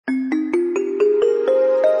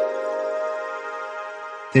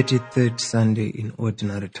33rd Sunday in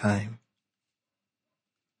Ordinary Time.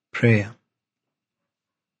 Prayer.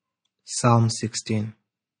 Psalm 16.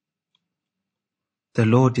 The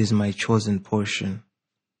Lord is my chosen portion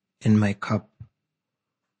and my cup.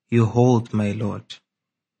 You hold, my Lord.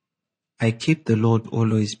 I keep the Lord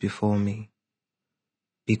always before me,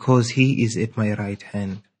 because he is at my right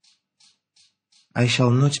hand. I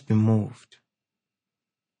shall not be moved.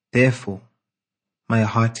 Therefore, my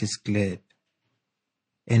heart is glad,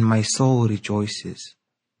 and my soul rejoices.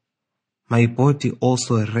 My body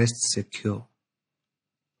also rests secure.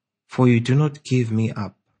 For you do not give me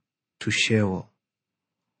up to Sheol,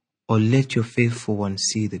 or let your faithful one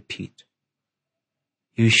see the pit.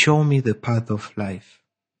 You show me the path of life.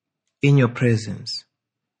 In your presence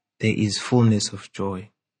there is fullness of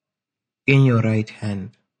joy. In your right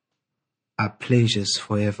hand are pleasures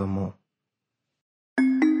forevermore.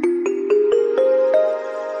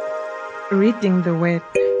 Reading the Word.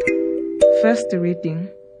 First reading,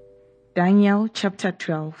 Daniel chapter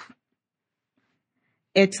 12.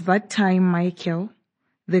 At that time Michael,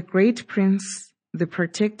 the great prince, the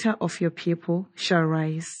protector of your people, shall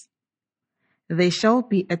rise. There shall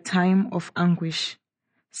be a time of anguish,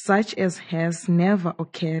 such as has never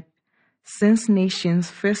occurred since nations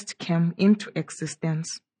first came into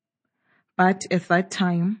existence. But at that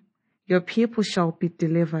time your people shall be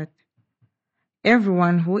delivered,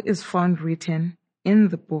 everyone who is found written in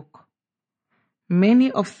the book.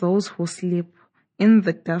 Many of those who sleep in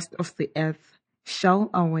the dust of the earth shall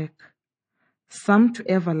awake, some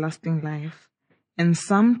to everlasting life, and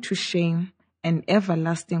some to shame and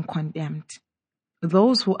everlasting contempt.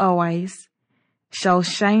 Those who are wise shall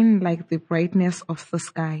shine like the brightness of the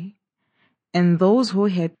sky, and those who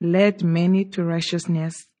had led many to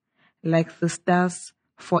righteousness like the stars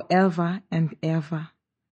forever and ever.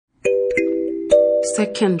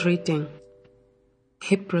 Second reading,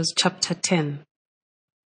 Hebrews chapter 10.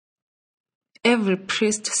 Every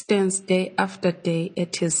priest stands day after day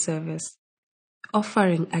at his service,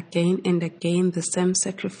 offering again and again the same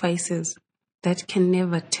sacrifices that can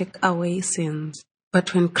never take away sins.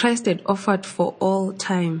 But when Christ had offered for all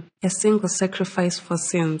time a single sacrifice for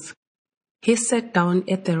sins, he sat down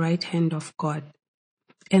at the right hand of God,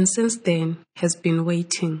 and since then has been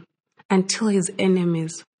waiting until his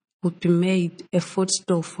enemies would be made a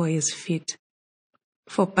footstool for his feet.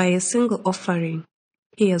 For by a single offering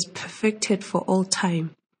he has perfected for all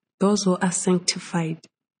time those who are sanctified.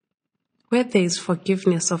 Where there is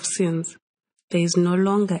forgiveness of sins, there is no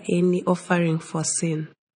longer any offering for sin.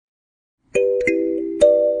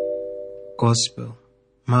 Gospel,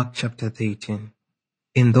 Mark chapter 13.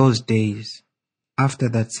 In those days, after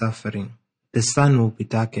that suffering, the sun will be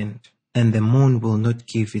darkened, and the moon will not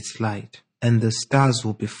give its light, and the stars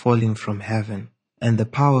will be falling from heaven, and the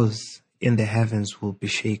powers in the heavens will be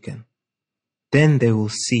shaken. Then they will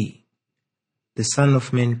see the Son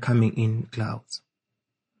of Man coming in clouds,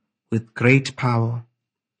 with great power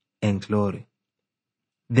and glory.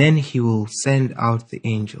 Then he will send out the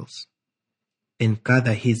angels and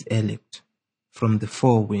gather his elect from the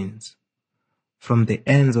four winds, from the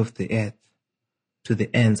ends of the earth to the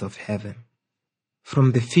ends of heaven.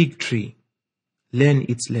 From the fig tree, learn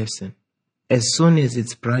its lesson. As soon as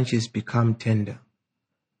its branches become tender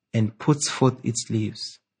and puts forth its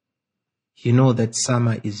leaves, you know that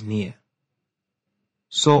summer is near.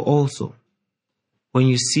 So also, when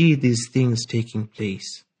you see these things taking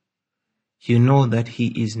place, you know that he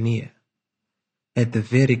is near, at the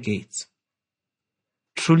very gates.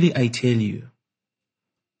 Truly I tell you,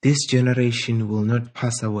 this generation will not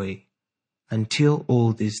pass away until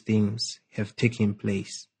all these things have taken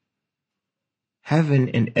place. Heaven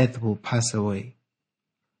and earth will pass away,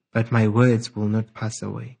 but my words will not pass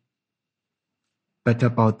away. But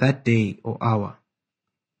about that day or hour,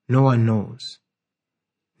 no one knows,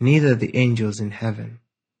 neither the angels in heaven,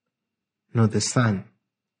 nor the Son,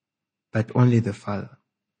 but only the Father.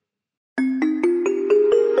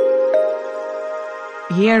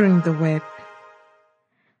 Hearing the Word.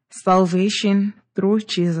 Salvation through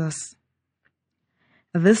Jesus.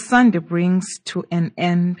 This Sunday brings to an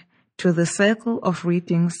end to the circle of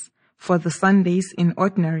readings for the Sundays in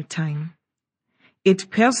Ordinary Time.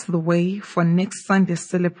 It paves the way for next Sunday's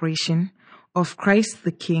celebration of Christ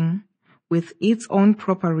the King with its own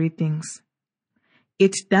proper readings.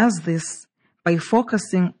 It does this by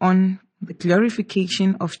focusing on the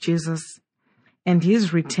glorification of Jesus and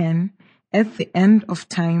his return at the end of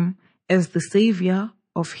time as the Savior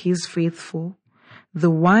of his faithful, the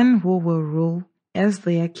one who will rule as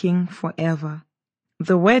their King forever.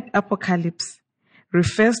 The word Apocalypse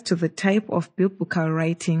refers to the type of biblical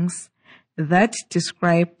writings that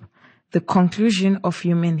describe the conclusion of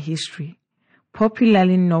human history,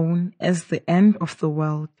 popularly known as the end of the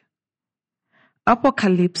world.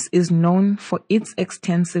 Apocalypse is known for its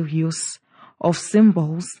extensive use of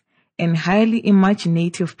symbols and highly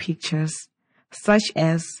imaginative pictures, such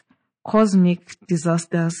as cosmic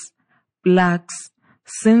disasters, plagues,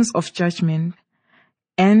 scenes of judgment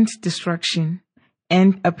and destruction,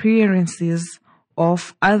 and appearances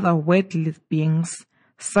of other worldly beings,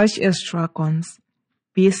 such as dragons,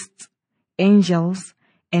 beasts, angels,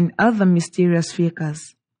 and other mysterious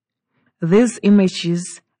figures. These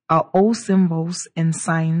images are all symbols and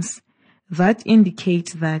signs that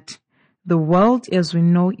indicate that the world as we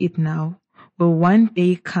know it now will one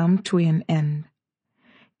day come to an end.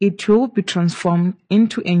 It will be transformed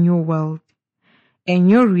into a new world, a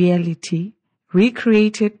new reality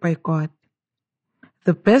recreated by God.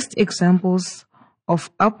 The best examples of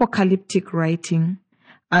apocalyptic writing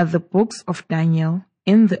are the books of Daniel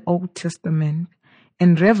in the Old Testament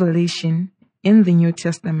and Revelation in the New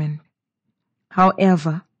Testament.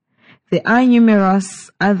 However, there are numerous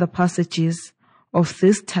other passages of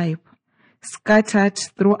this type scattered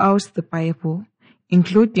throughout the Bible,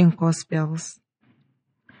 including Gospels.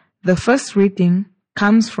 The first reading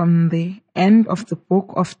comes from the end of the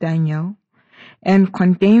book of Daniel and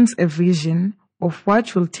contains a vision of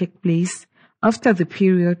what will take place after the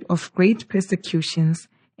period of great persecutions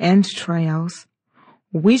and trials,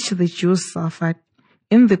 which the Jews suffered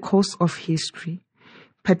in the course of history,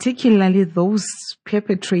 particularly those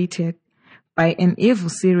perpetrated by an evil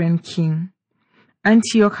Syrian king,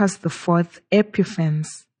 Antiochus IV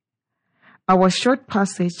Epiphanes. Our short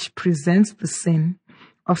passage presents the scene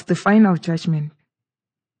of the final judgment.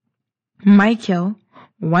 Michael,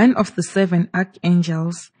 one of the 7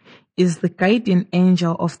 archangels, is the guardian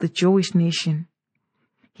angel of the Jewish nation.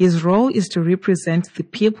 His role is to represent the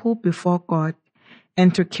people before God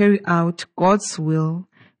and to carry out God's will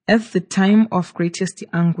at the time of greatest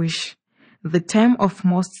anguish, the time of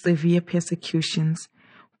most severe persecutions.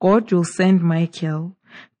 God will send Michael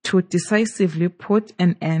to decisively put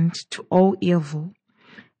an end to all evil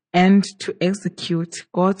and to execute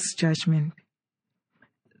God's judgment.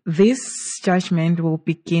 This judgment will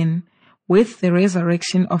begin with the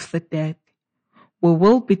resurrection of the dead. We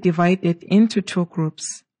will be divided into 2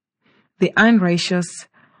 groups. The unrighteous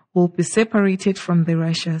will be separated from the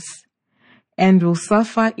righteous and will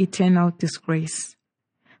suffer eternal disgrace.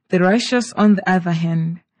 The righteous, on the other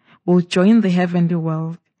hand, will join the heavenly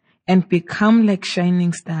world and become like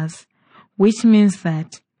shining stars, which means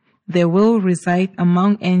that they will reside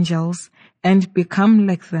among angels and become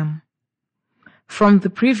like them. From the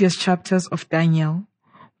previous chapters of Daniel,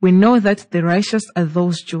 we know that the righteous are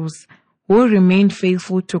those Jews who remained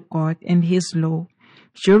faithful to God and His law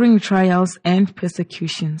during trials and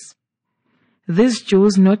persecutions. These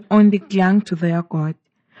Jews not only clung to their God,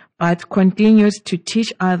 but continued to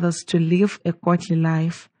teach others to live a godly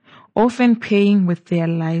life, often paying with their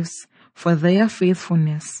lives for their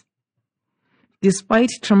faithfulness. Despite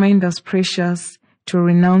tremendous pressures to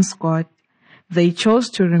renounce God, they chose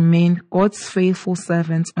to remain God's faithful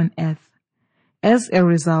servants on earth. As a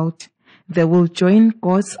result, they will join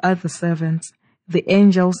God's other servants, the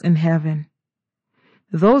angels in heaven.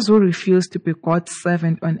 Those who refuse to be God's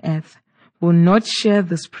servant on earth will not share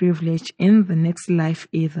this privilege in the next life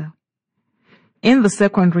either. In the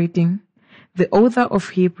second reading, the author of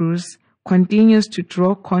Hebrews continues to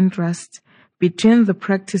draw contrast between the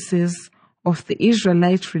practices of the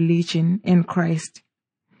Israelite religion and Christ.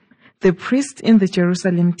 The priests in the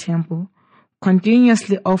Jerusalem temple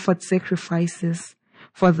continuously offered sacrifices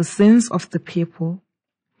for the sins of the people.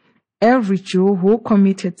 Every Jew who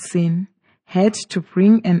committed sin had to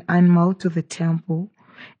bring an animal to the temple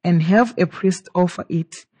and have a priest offer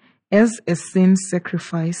it as a sin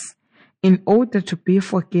sacrifice in order to be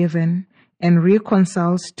forgiven and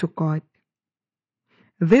reconciled to God.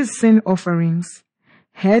 These sin offerings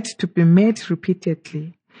had to be made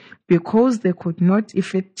repeatedly because they could not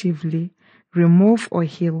effectively remove or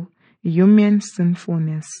heal human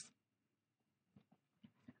sinfulness.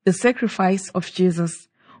 The sacrifice of Jesus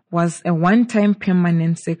was a one-time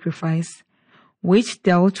permanent sacrifice which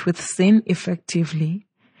dealt with sin effectively,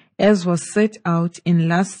 as was set out in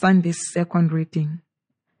last Sunday's second reading.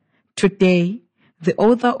 Today, the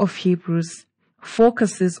author of Hebrews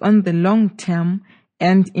focuses on the long-term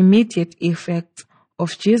and immediate effect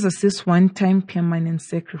of Jesus' one-time permanent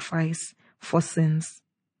sacrifice for sins.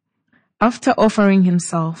 After offering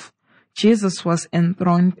himself, Jesus was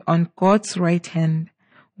enthroned on God's right hand,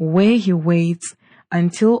 where he waits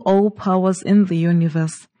until all powers in the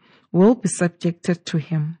universe will be subjected to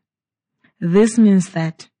him. This means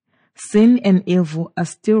that sin and evil are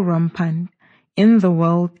still rampant in the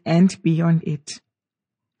world and beyond it.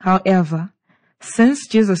 However, since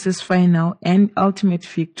Jesus' final and ultimate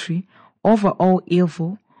victory over all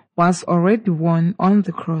evil was already won on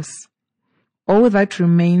the cross, all that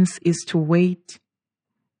remains is to await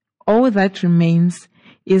the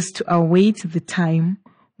time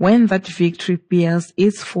when that victory bears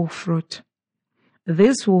its full fruit.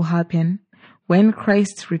 This will happen when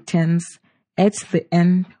Christ returns at the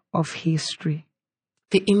end of history.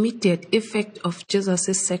 The immediate effect of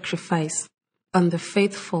Jesus' sacrifice on the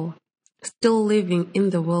faithful still living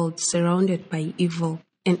in the world surrounded by evil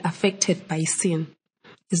and affected by sin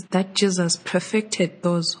is that Jesus perfected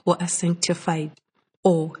those who are sanctified,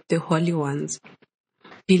 or the holy ones.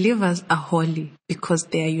 Believers are holy because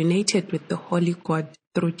they are united with the holy God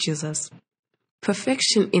through Jesus.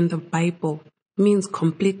 Perfection in the Bible means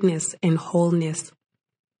completeness and wholeness.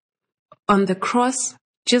 On the cross,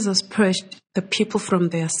 Jesus purged the people from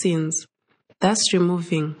their sins, thus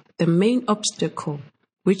removing the main obstacle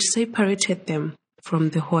which separated them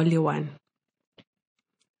from the Holy One.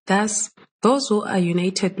 Thus, those who are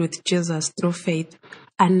united with Jesus through faith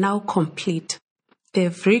are now complete. They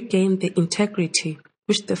have regained the integrity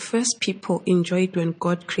which the first people enjoyed when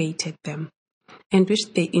God created them, and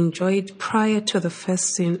which they enjoyed prior to the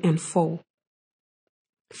first sin and fall.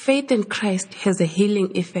 Faith in Christ has a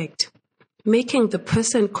healing effect, making the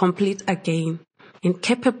person complete again and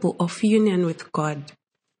capable of union with God.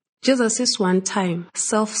 Jesus' one-time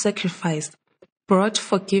self-sacrifice brought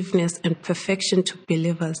forgiveness and perfection to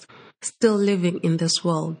believers still living in this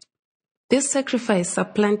world. This sacrifice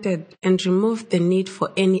supplanted and removed the need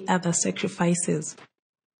for any other sacrifices.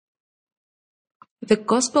 The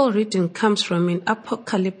Gospel reading comes from an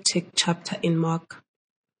apocalyptic chapter in Mark.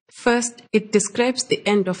 First, it describes the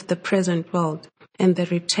end of the present world and the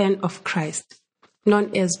return of Christ,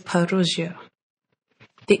 known as parousia.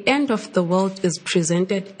 The end of the world is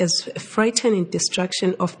presented as a frightening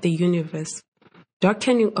destruction of the universe,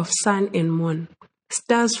 darkening of sun and moon,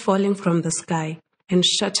 stars falling from the sky, and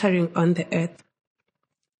shattering on the earth.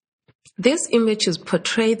 These images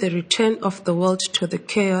portray the return of the world to the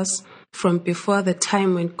chaos from before the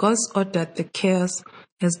time when God ordered the chaos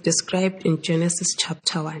as described in Genesis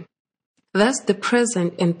chapter 1. Thus, the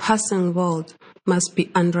present and passing world must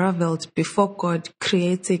be unraveled before God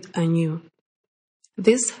creates it anew.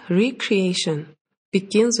 This recreation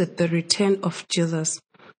begins with the return of Jesus,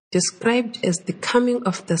 described as the coming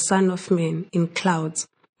of the Son of Man in clouds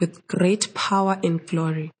with great power and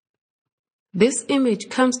glory. This image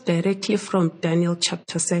comes directly from Daniel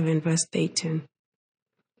chapter 7 verse 18.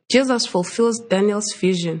 Jesus fulfills Daniel's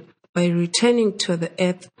vision by returning to the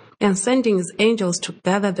earth and sending his angels to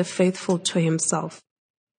gather the faithful to himself.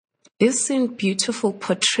 This scene beautifully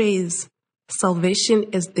portrays salvation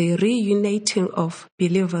as the reuniting of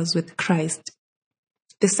believers with Christ.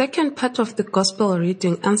 The second part of the Gospel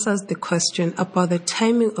reading answers the question about the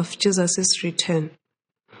timing of Jesus' return.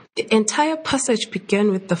 The entire passage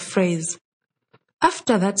began with the phrase,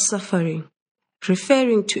 "After that suffering,"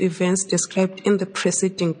 referring to events described in the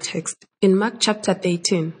preceding text in Mark chapter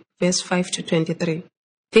 18, verse 5 to 23.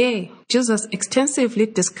 There, Jesus extensively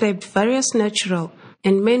described various natural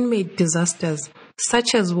and man-made disasters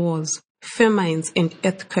such as wars, famines, and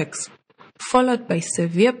earthquakes, followed by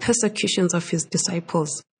severe persecutions of his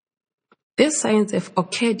disciples. These signs have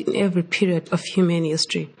occurred in every period of human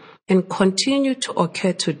history and continue to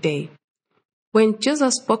occur today. When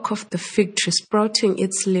Jesus spoke of the fig tree sprouting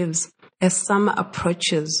its leaves as summer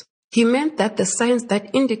approaches, he meant that the signs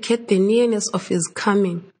that indicate the nearness of his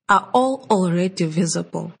coming are all already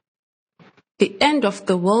visible. The end of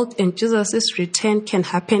the world and Jesus' return can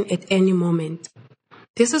happen at any moment.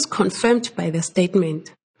 This is confirmed by the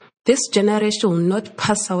statement, "This generation will not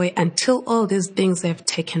pass away until all these things have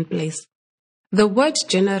taken place." The word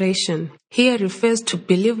generation here refers to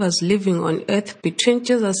believers living on earth between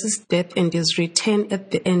Jesus' death and his return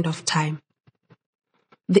at the end of time.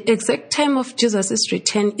 The exact time of Jesus'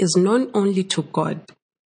 return is known only to God.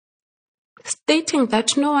 Stating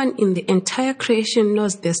that no one in the entire creation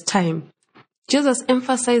knows this time, Jesus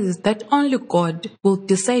emphasizes that only God will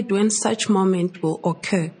decide when such moment will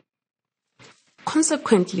occur.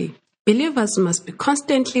 Consequently, believers must be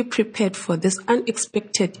constantly prepared for this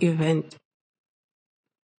unexpected event.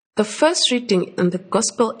 The first reading in the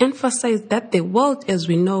Gospel emphasized that the world as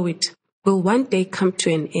we know it will one day come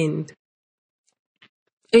to an end.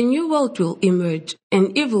 A new world will emerge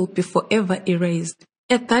and evil will be forever erased.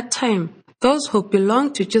 At that time, those who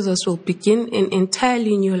belong to Jesus will begin an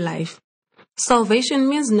entirely new life. Salvation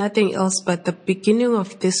means nothing else but the beginning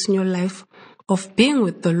of this new life of being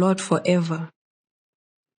with the Lord forever.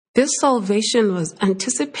 This salvation was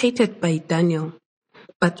anticipated by Daniel,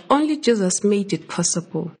 but only Jesus made it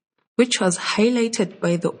possible, which was highlighted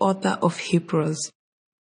by the author of Hebrews.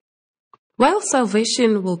 While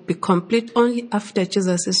salvation will be complete only after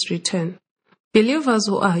Jesus' return, believers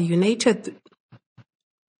who are united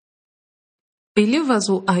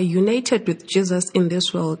with Jesus in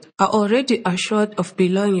this world are already assured of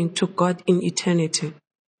belonging to God in eternity.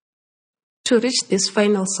 To reach this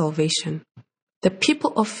final salvation, the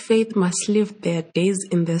people of faith must live their days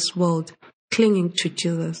in this world clinging to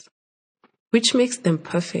Jesus, which makes them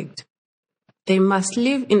perfect. They must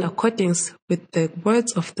live in accordance with the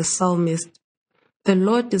words of the psalmist, "The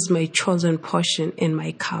Lord is my chosen portion and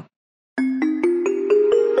my cup."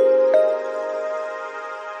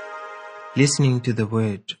 Listening to the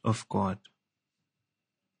word of God.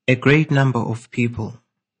 A great number of people,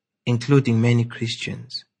 including many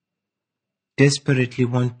Christians, desperately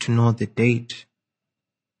want to know the date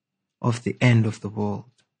of the end of the world.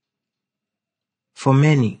 For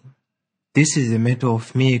many, this is a matter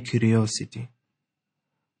of mere curiosity,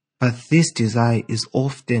 but this desire is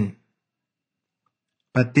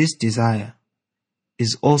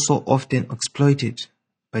also often exploited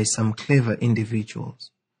by some clever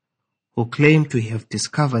individuals who claim to have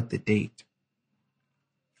discovered the date,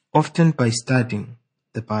 often by studying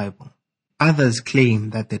the Bible. Others claim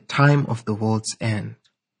that the time of the world's end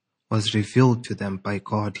was revealed to them by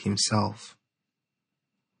God Himself.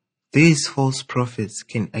 These false prophets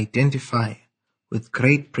can identify with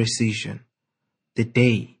great precision the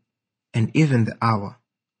day and even the hour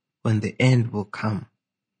when the end will come.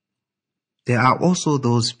 There are also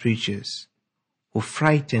those preachers who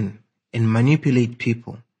frighten and manipulate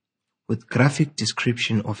people with graphic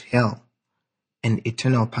description of hell and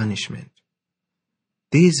eternal punishment.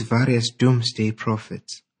 These various doomsday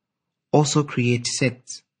prophets also create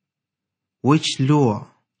sects which lure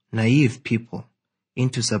naive people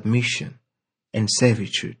into submission and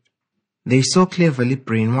servitude. They so cleverly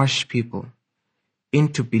brainwash people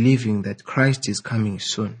into believing that Christ is coming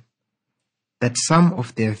soon, that some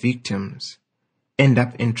of their victims end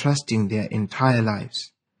up entrusting their entire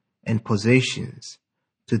lives and possessions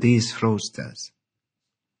to these fraudsters.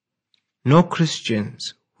 No Christian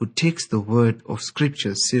who takes the word of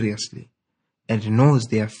Scripture seriously and knows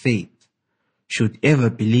their faith should ever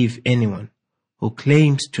believe anyone who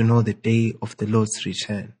claims to know the day of the Lord's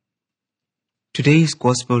return. Today's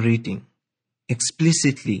Gospel reading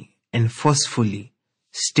explicitly and forcefully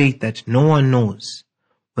state that no one knows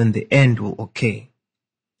when the end will occur.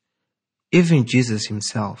 Even Jesus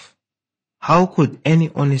Himself, how could any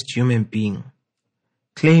honest human being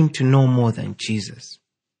claim to know more than Jesus?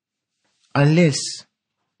 Unless,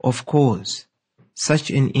 of course, such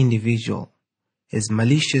an individual has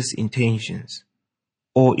malicious intentions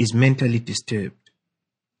or is mentally disturbed.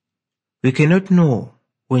 We cannot know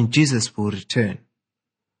when Jesus will return.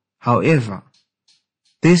 However,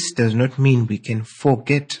 this does not mean we can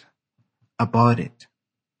forget about it.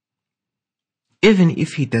 Even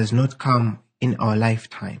if He does not come in our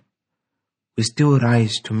lifetime, we still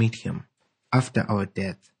rise to meet Him after our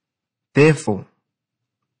death. Therefore,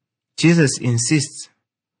 Jesus insists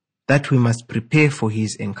that we must prepare for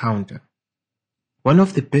His encounter. One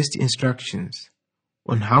of the best instructions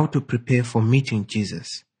on how to prepare for meeting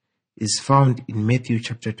Jesus is found in Matthew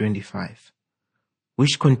chapter 25,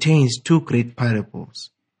 which contains two great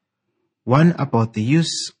parables, one about the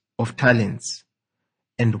use of talents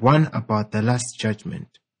and one about the last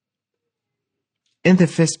judgment. In the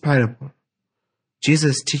first parable,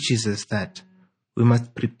 Jesus teaches us that we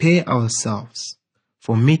must prepare ourselves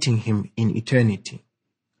for meeting Him in eternity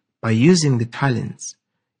by using the talents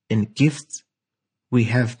and gifts we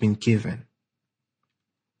have been given.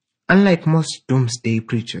 Unlike most doomsday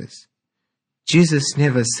preachers, Jesus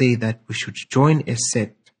never said that we should join a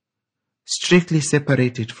sect strictly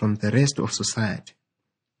separated from the rest of society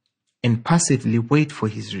and passively wait for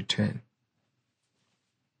His return.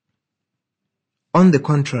 On the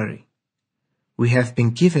contrary, we have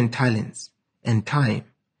been given talents and time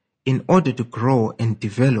in order to grow and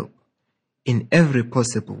develop in every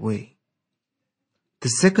possible way. The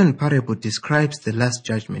second parable describes the last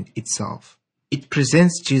judgment itself. It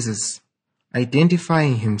presents Jesus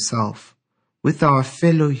identifying Himself with our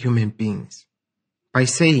fellow human beings by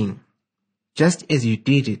saying, "Just as you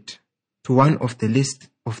did it to one of the least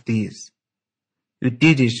of these, you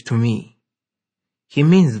did it to me." He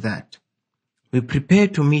means that we prepare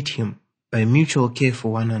to meet Him by mutual care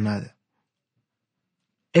for one another.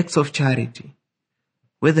 Acts of charity,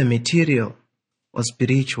 whether material or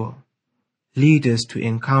spiritual, lead us to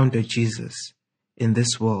encounter Jesus in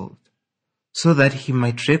this world so that He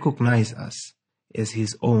might recognize us as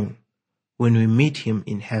his own when we meet him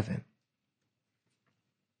in heaven.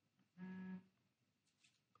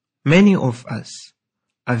 Many of us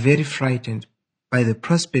are very frightened by the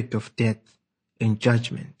prospect of death and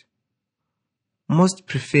judgment. Most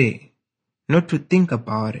prefer not to think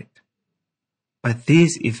about it, but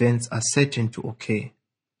these events are certain to occur.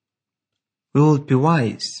 We will be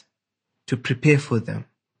wise to prepare for them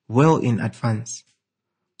well in advance,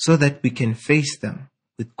 so that we can face them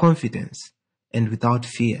with confidence and without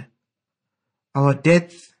fear. Our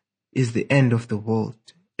death is the end of the world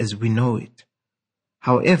as we know it.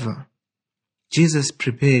 However, Jesus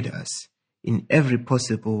prepared us in every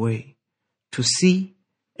possible way to see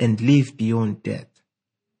and live beyond death.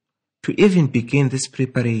 To even begin this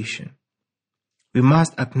preparation, we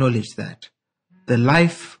must acknowledge that the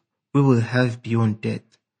life we will have beyond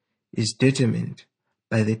death is determined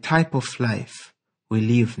by the type of life we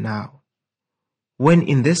live now. When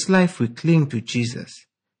in this life we cling to Jesus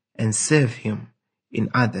and serve him in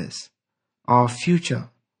others, our future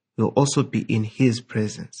will also be in his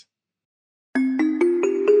presence.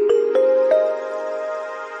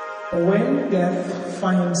 When death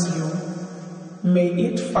finds you, may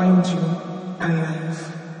it find you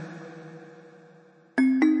alive.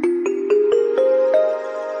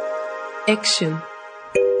 Action.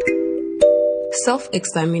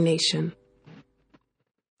 Self-examination.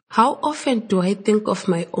 How often do I think of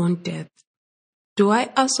my own death? Do I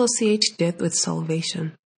associate death with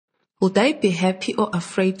salvation? Would I be happy or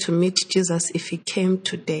afraid to meet Jesus if he came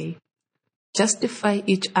today? Justify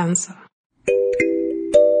each answer.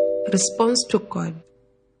 Response to God.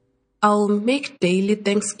 I will make daily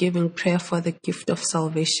thanksgiving prayer for the gift of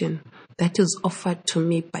salvation that is offered to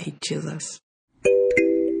me by Jesus.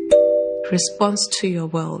 Response to your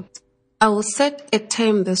world. I will set a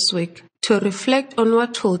time this week to reflect on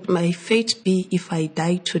what would my fate be if I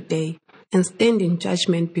die today and stand in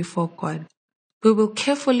judgment before God. We will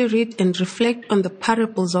carefully read and reflect on the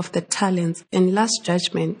parables of the talents and last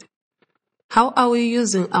judgment. How are we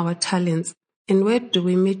using our talents, and where do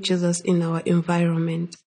we meet Jesus in our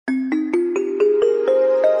environment?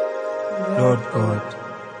 Lord God,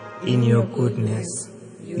 in your goodness,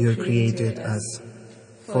 you created us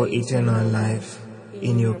for eternal life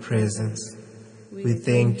in your presence. We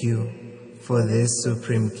thank you for this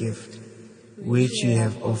supreme gift which you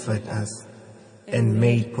have offered us and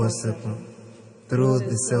made possible through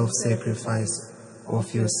the self-sacrifice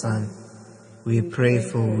of your Son. We pray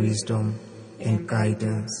for wisdom and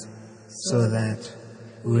guidance so that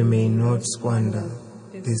we may not squander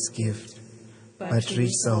this gift but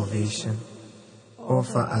reach salvation.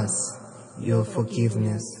 Offer us your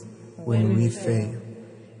forgiveness when we fail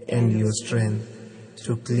and your strength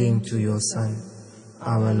to cling to your Son,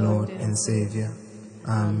 our Lord and Savior.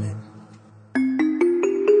 Amen.